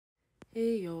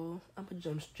Hey y'all, I'm gonna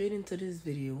jump straight into this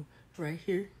video right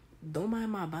here. Don't mind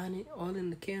my bonnet all in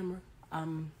the camera.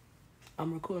 I'm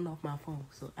recording off my phone,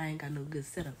 so I ain't got no good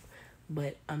setup.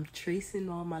 But I'm tracing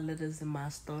all my letters and my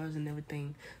stars and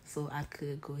everything, so I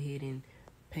could go ahead and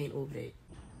paint over that.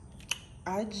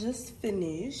 I just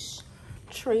finished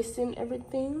tracing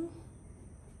everything.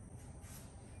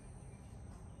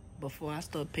 Before I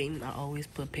start painting, I always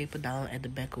put paper down at the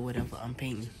back of whatever I'm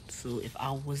painting. So if I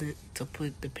wasn't to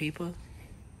put the paper,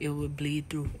 it would bleed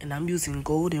through. And I'm using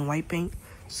gold and white paint.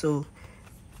 So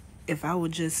if I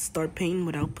would just start painting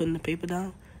without putting the paper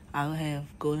down, I'll have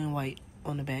gold and white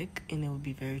on the back and it would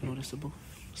be very noticeable.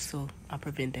 So I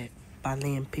prevent that by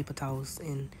laying paper towels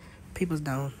and papers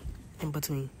down in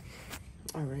between.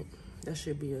 Alright, that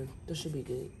should be good.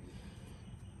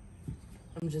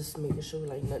 I'm just making sure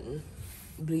like nothing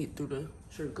bleed through the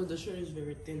shirt because the shirt is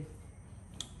very thin.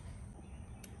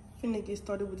 Finna get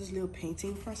started with this little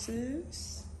painting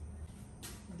process.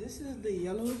 This is the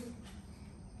yellow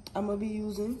I'm gonna be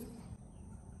using.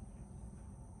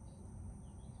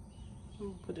 I'm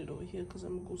gonna put it over here because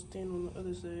I'm gonna go stand on the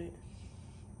other side.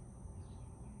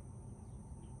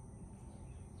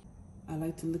 I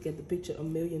like to look at the picture a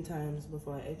million times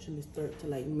before I actually start to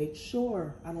like make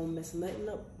sure I don't mess nothing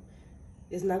up.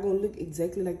 It's not gonna look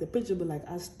exactly like the picture, but like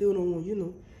I still don't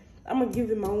want, I'm gonna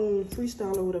give it my own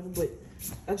freestyle or whatever, but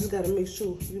I just gotta make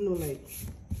sure,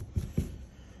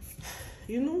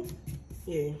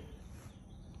 yeah.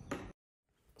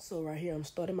 So right here, I'm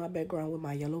starting my background with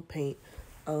my yellow paint.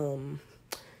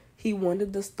 He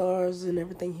wanted the stars and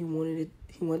everything. He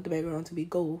wanted the background to be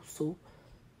gold. So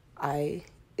it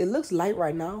looks light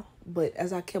right now, but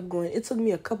as I kept going, it took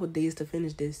me a couple days to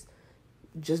finish this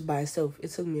just by itself. It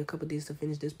took me a couple days to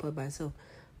finish this part by itself.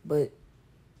 But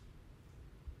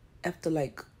after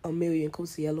like a million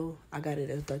coats of yellow, I got it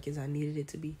as dark as I needed it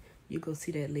to be. You're going to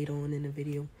see that later on in the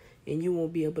video. And you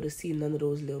won't be able to see none of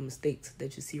those little mistakes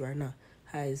that you see right now.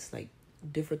 How it's like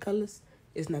different colors.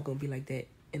 It's not going to be like that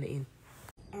in the end.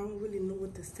 I don't really know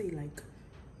what to say. Like,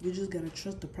 you just got to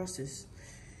trust the process.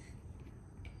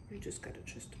 You just got to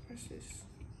trust the process.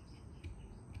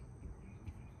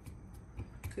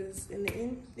 Because in the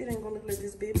end, it ain't going to look like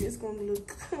this, baby. It's going to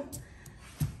look...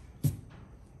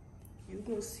 You're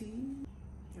going to see.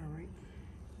 All right.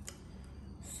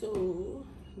 So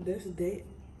that's that.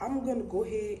 I'm gonna go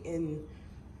ahead and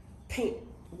paint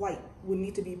white. Would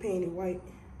need to be painted white.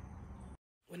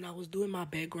 When I was doing my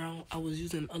background, I was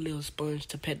using a little sponge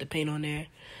to pat the paint on there.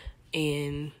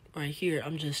 And right here,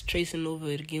 I'm just tracing over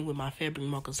it again with my fabric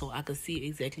marker so I can see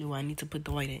exactly where I need to put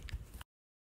the white at.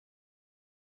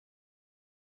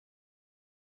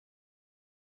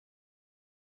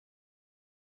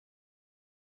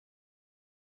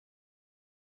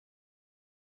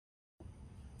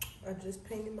 I just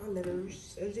painted my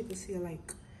letters. As you can see, I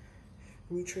like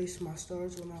retrace my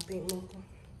stars with my paint marker.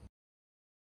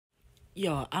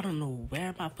 Y'all, I don't know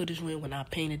where my footage went when I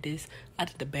painted this. I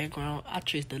did the background, I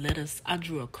traced the letters, I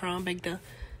drew a crown back there.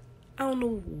 I don't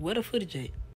know where the footage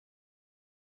at.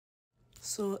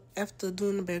 So after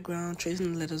doing the background,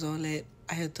 tracing the letters, all that,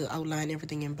 I had to outline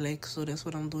everything in black. So that's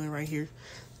what I'm doing right here.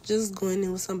 Just going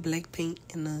in with some black paint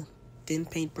and a thin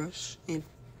paintbrush and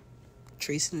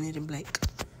tracing it in black.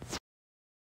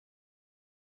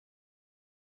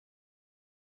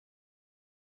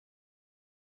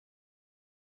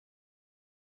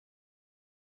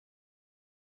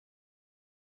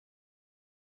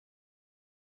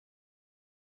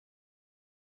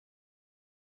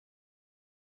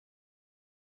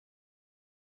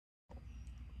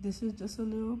 This is just a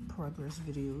little progress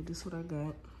video. This is what I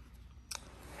got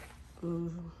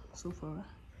so far.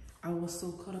 I was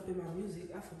so caught up in my music,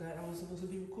 I forgot I was supposed to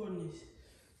be recording this.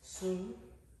 So I'm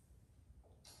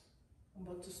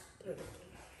about to start.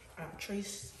 I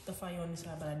traced the fire on this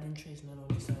side, but I didn't trace none on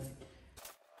this side.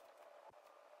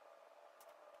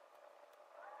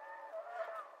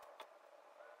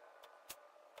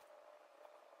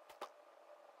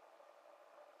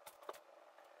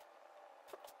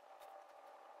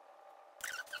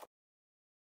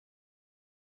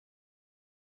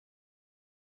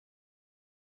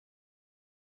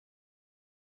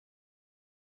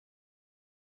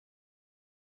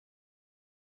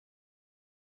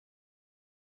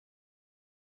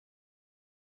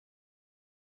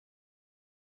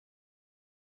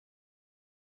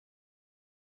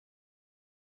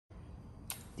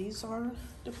 These are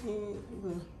the paint,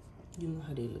 well, you know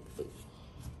how they look, but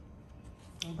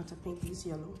I'm about to paint these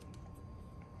yellow,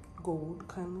 gold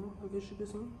kind of, I guess you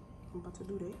could say. I'm about to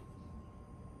do that.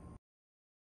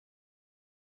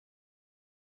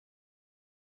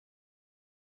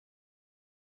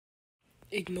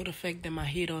 Ignore the fact that my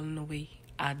head all in the way.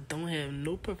 I don't have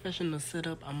no professional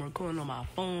setup. I'm recording on my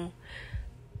phone.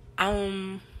 I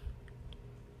don't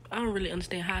really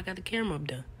understand how I got the camera up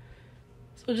there.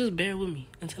 So just bear with me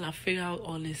until I figure out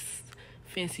all this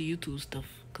fancy YouTube stuff.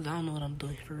 Because I don't know what I'm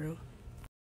doing for real.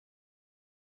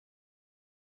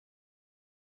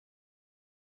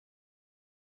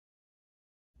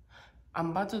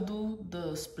 I'm about to do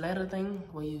the splatter thing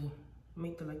where you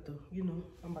make the, like the, you know,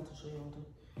 I'm about to show you all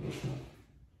the.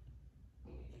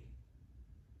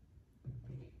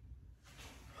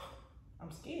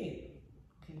 I'm scared.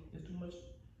 Okay, it's too much.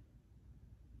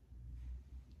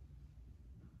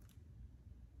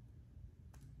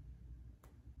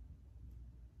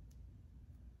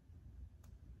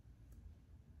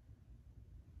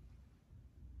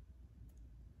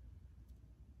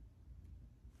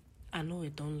 I know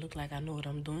it don't look like I know what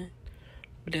I'm doing,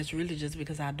 but that's really just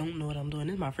because I don't know what I'm doing.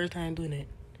 This is my first time doing it.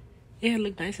 Yeah, it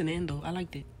looked nice in the end though. I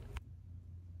liked it.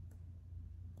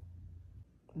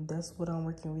 That's what I'm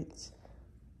working with.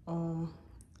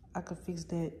 I could fix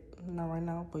that, not right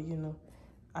now, but you know,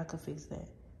 I could fix that.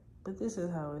 But this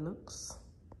is how it looks.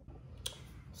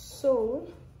 So,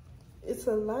 it's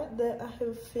a lot that I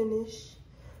have finished.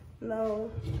 Now,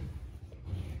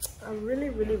 I really,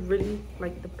 really, really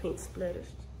like the paint splatters.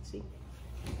 See?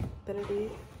 That I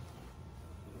did.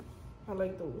 I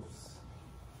like those.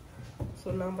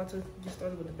 So now I'm about to get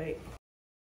started with the back.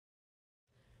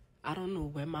 I don't know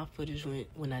where my footage went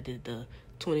when I did the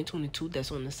 2022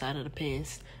 that's on the side of the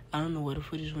pants. I don't know where the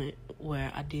footage went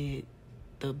where I did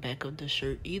the back of the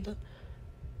shirt either.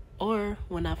 Or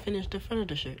when I finished the front of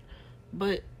the shirt.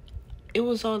 But it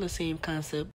was all the same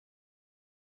concept.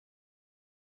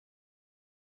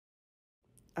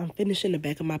 I'm finishing the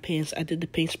back of my pants. I did the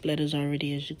paint splatters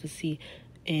already, as you can see.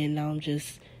 And now I'm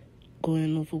just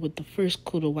going over with the first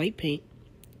coat of white paint.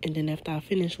 And then after I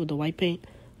finish with the white paint,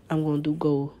 I'm going to do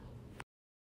gold.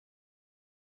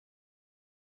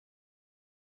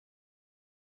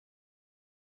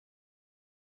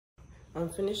 I'm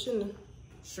finishing the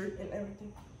shirt and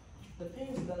everything. The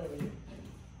paint's done already.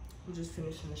 I'm just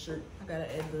finishing the shirt. I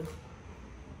gotta add the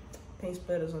paint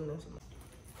splatters on this.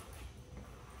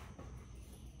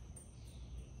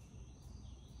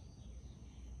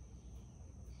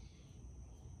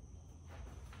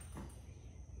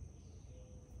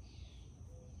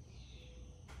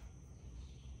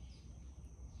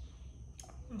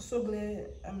 I'm so glad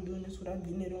I'm doing this without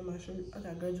getting it on my shirt. I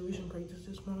got graduation practice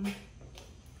this morning.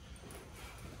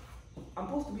 I'm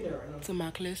supposed to be there right now. To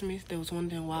my classmates that was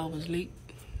wondering why I was late,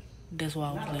 that's why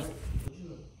I was late. But you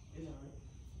know, it's alright.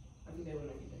 I'll be there when I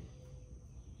get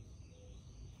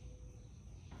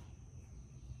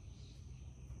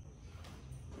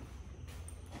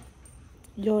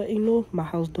there. Y'all ignore my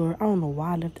house door. I don't know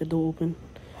why I left the door open.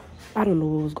 I don't know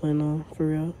what was going on, for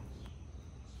real.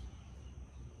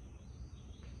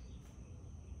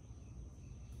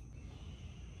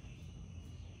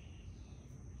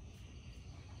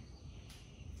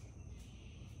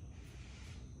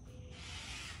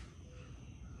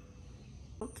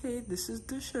 Okay, this is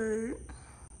the shirt.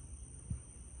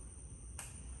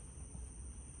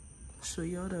 Show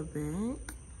y'all the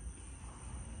back.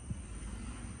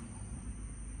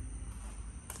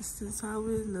 This is how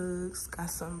it looks.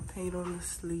 Got some paint on the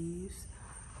sleeves.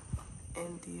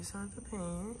 And these are the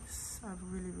pants. I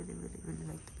really, really, really, really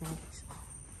like the pants.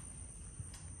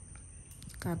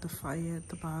 Got the fire at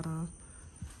the bottom.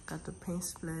 Got the paint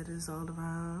splatters all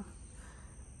around.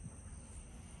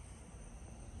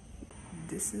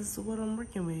 This is what I'm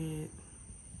working with.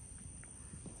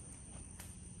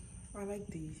 I like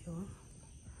these, y'all.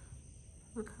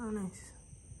 Look how nice.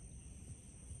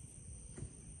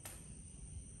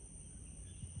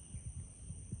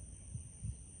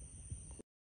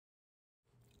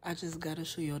 I just gotta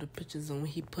show y'all the pictures on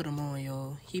when he put them on,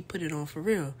 y'all. He put it on for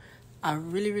real. I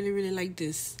really, really, really like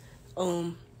this.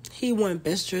 He won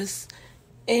Best Dress,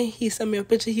 and he sent me a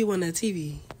picture he won a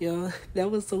TV, y'all.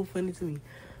 That was so funny to me.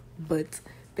 But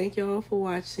thank y'all for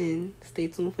watching. Stay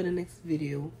tuned for the next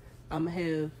video. I'm gonna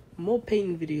have more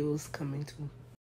painting videos coming too.